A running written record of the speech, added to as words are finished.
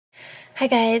Hi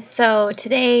guys, so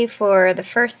today for the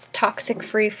first Toxic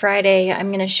Free Friday, I'm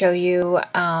going to show you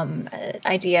an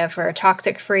idea for a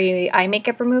toxic free eye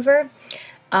makeup remover.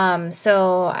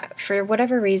 So for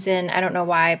whatever reason, I don't know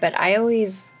why, but I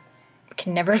always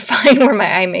can never find where my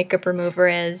eye makeup remover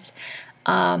is.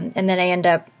 And then I end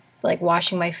up like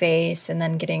washing my face and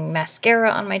then getting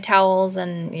mascara on my towels,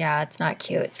 and yeah, it's not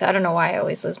cute. So I don't know why I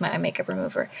always lose my eye makeup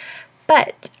remover.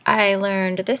 But I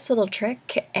learned this little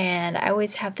trick, and I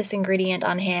always have this ingredient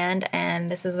on hand,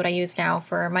 and this is what I use now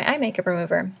for my eye makeup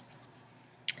remover.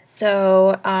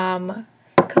 So,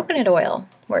 coconut oil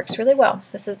works really well.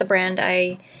 This is the brand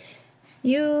I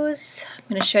use. I'm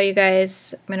going to show you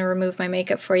guys. I'm going to remove my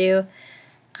makeup for you.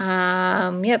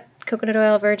 Yep, coconut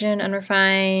oil, virgin,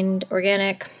 unrefined,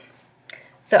 organic.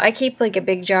 So I keep like a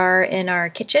big jar in our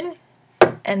kitchen,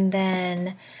 and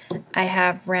then I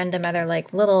have random other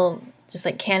like little just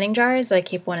like canning jars. I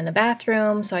keep one in the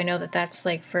bathroom, so I know that that's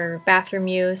like for bathroom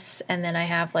use, and then I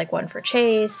have like one for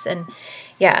Chase, and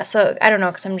yeah, so I don't know,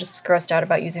 because I'm just grossed out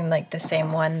about using like the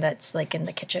same one that's like in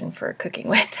the kitchen for cooking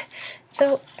with.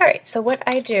 So alright, so what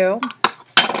I do,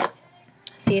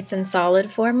 see it's in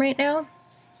solid form right now,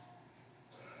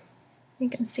 you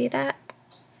can see that,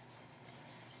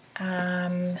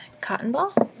 cotton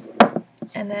ball,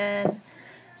 and then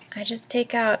I just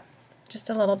take out just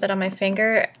a little bit on my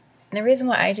finger. And the reason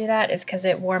why I do that is because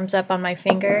it warms up on my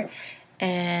finger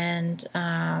and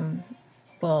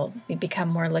will become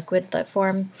more liquid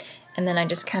form. And then I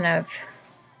just kind of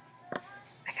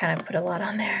put a lot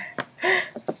on there.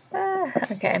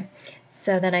 Okay,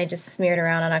 so then I just smear it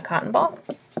around on a cotton ball.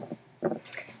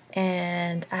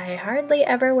 And I hardly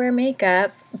ever wear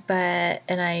makeup, and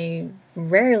I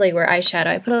rarely wear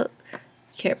eyeshadow.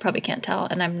 You probably can't tell,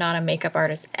 and I'm not a makeup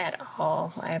artist at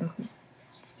all. I'm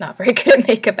not very good at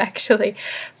makeup actually,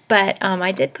 but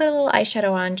I did put a little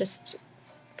eyeshadow on just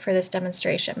for this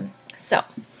demonstration. So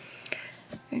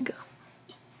here you go.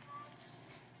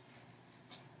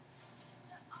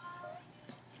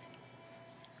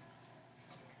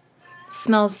 It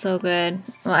smells so good.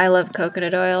 Well, I love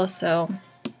coconut oil, so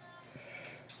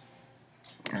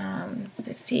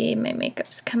see, my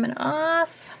makeup's coming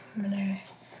off. I'm gonna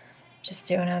just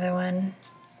do another one.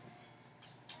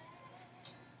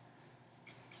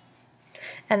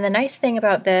 And the nice thing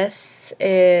about this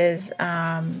is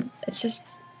it's just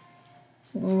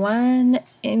one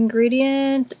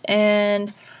ingredient,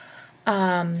 and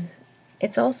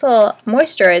it's also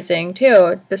moisturizing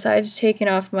too. Besides taking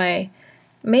off my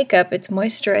makeup, it's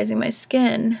moisturizing my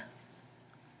skin.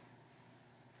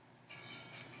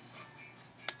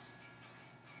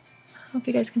 I hope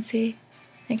you guys can see.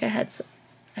 I think I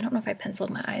don't know if I penciled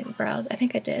my eyebrows. I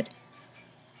think I did.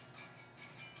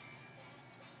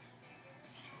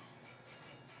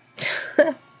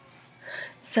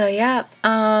 So yeah,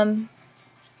 to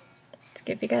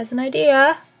give you guys an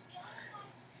idea,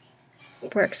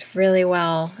 it works really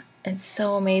well. It's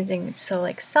so amazing. It's so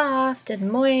like soft and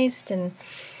moist, and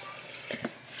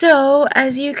so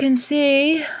as you can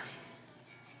see,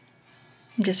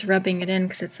 I'm just rubbing it in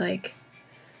because it's like,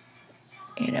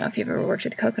 you know, if you've ever worked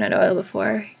with coconut oil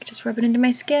before, you can just rub it into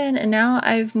my skin, and now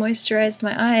I've moisturized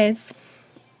my eyes.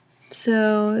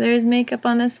 So there's makeup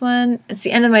on this one. It's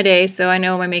the end of my day, so I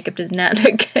know my makeup does not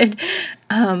look good.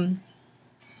 And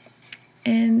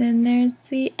then there's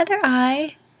the other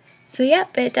eye. So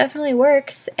yep, it definitely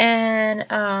works, and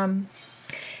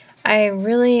I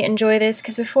really enjoy this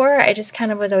because before I just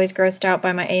kind of was always grossed out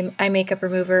by my eye makeup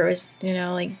remover. It was, you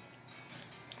know, like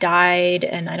dyed,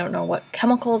 and I don't know what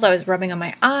chemicals I was rubbing on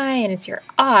my eye, and it's your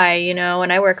eye, you know,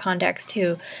 and I wear contacts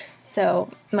too. So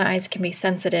my eyes can be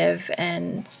sensitive,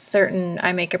 and certain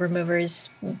eye makeup removers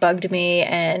bugged me,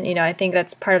 and you know, I think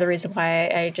that's part of the reason why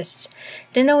I just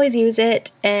didn't always use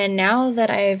it. And now that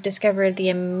I've discovered the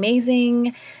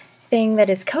amazing thing that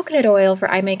is coconut oil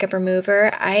for eye makeup remover,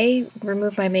 I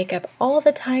remove my makeup all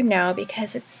the time now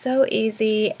because it's so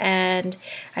easy, and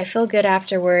I feel good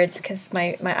afterwards because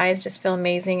my eyes just feel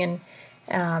amazing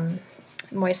and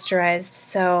moisturized.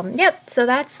 So yep, so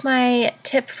that's my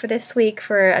tip for this week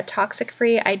for a toxic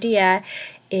free idea,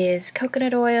 is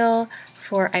coconut oil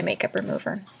for eye makeup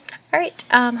remover. Alright,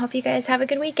 hope you guys have a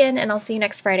good weekend, and I'll see you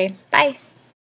next Friday. Bye!